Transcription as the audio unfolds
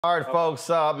All right, folks,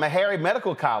 Meharry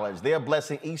Medical College, they're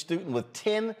blessing each student with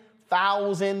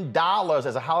 $10,000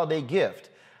 as a holiday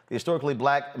gift. The historically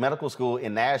black medical school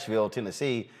in Nashville,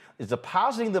 Tennessee, is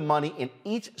depositing the money in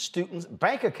each student's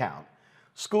bank account.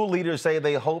 School leaders say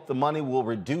they hope the money will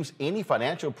reduce any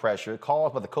financial pressure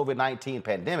caused by the COVID-19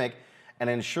 pandemic and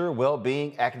ensure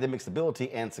well-being, academic stability,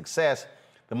 and success.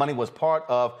 The money was part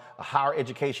of a higher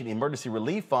education emergency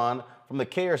relief fund from the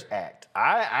CARES Act.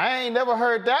 I ain't never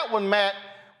heard that one, Matt,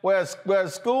 where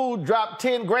school dropped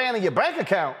 10 grand in your bank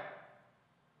account.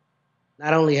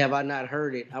 Not only have I not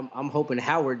heard it, I'm hoping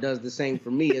Howard does the same for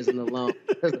me as an alum.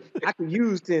 I could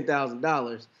use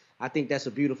 $10,000. I think that's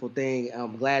a beautiful thing.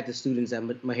 I'm glad the students at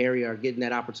Meharry are getting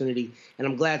that opportunity, and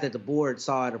I'm glad that the board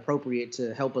saw it appropriate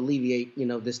to help alleviate,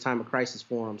 this time of crisis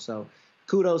for them. So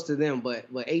kudos to them. But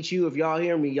HU, if y'all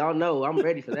hear me, y'all know I'm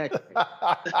ready for that.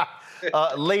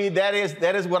 Lee, that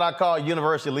is what I call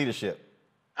university leadership.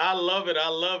 I love it. I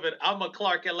love it. I'm a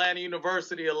Clark Atlanta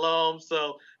University alum,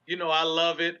 so I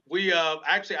love it. We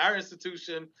actually our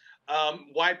institution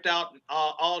wiped out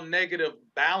all negative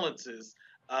balances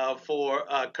for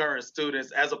current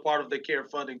students as a part of the CARE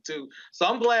funding too. So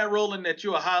I'm glad, Roland, that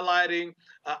you are highlighting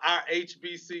our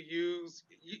HBCUs.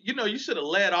 You should have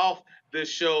led off this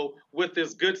show with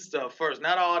this good stuff first,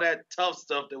 not all that tough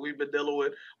stuff that we've been dealing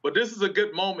with. But this is a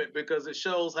good moment because it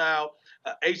shows how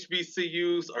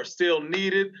HBCUs are still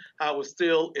needed, how we're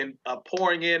still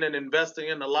pouring in and investing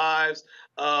in the lives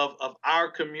of our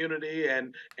community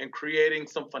and creating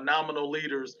some phenomenal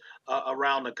leaders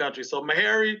around the country. So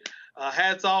Meharry,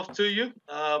 hats off to you.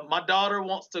 My daughter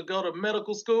wants to go to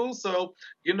medical school, so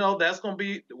that's gonna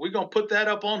be, we're gonna put that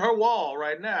up on her wall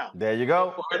right now. There you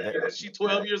go. She's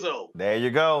 12 years old. There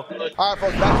you go. All right,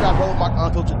 folks, back to our Roland Mark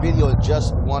Unfiltered video in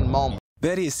just one moment.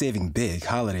 Betty is saving big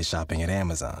holiday shopping at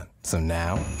Amazon, so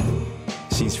now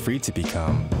she's free to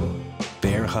become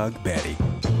Bear Hug Betty.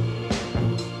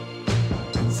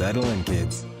 Settle in,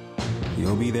 kids.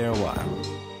 You'll be there a while.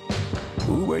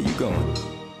 Ooh, where you going?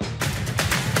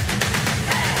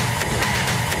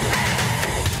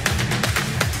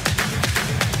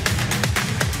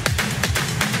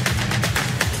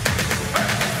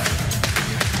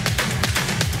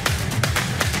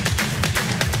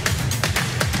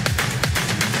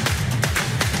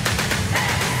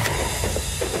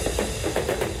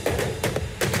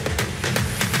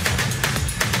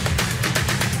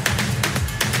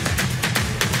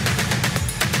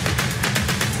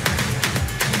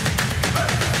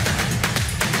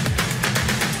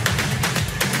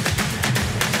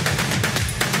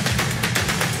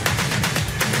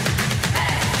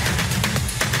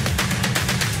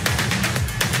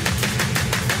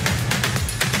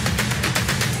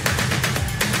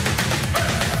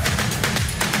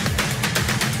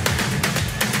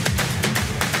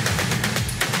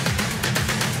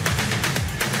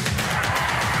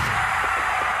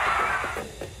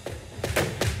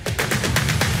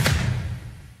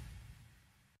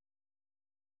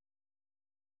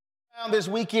 This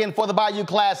weekend for the Bayou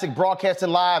Classic, broadcasting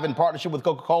live in partnership with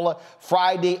Coca-Cola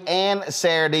Friday and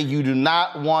Saturday. You do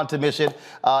not want to miss it.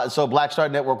 So Black Star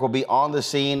Network will be on the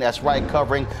scene. That's right,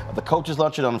 covering the Coaches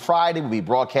Luncheon on Friday. We'll be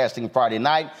broadcasting Friday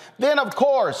night. Then, of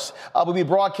course, we'll be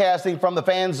broadcasting from the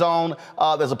Fan Zone.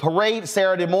 There's a parade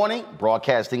Saturday morning,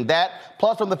 broadcasting that.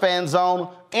 Plus from the Fan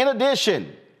Zone, in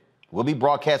addition, we'll be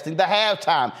broadcasting the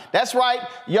halftime. That's right,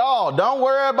 y'all. Don't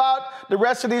worry about the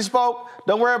rest of these folk.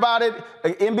 Don't worry about it.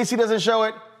 NBC doesn't show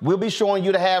it. We'll be showing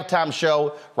you the halftime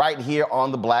show right here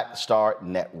on the Black Star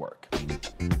Network.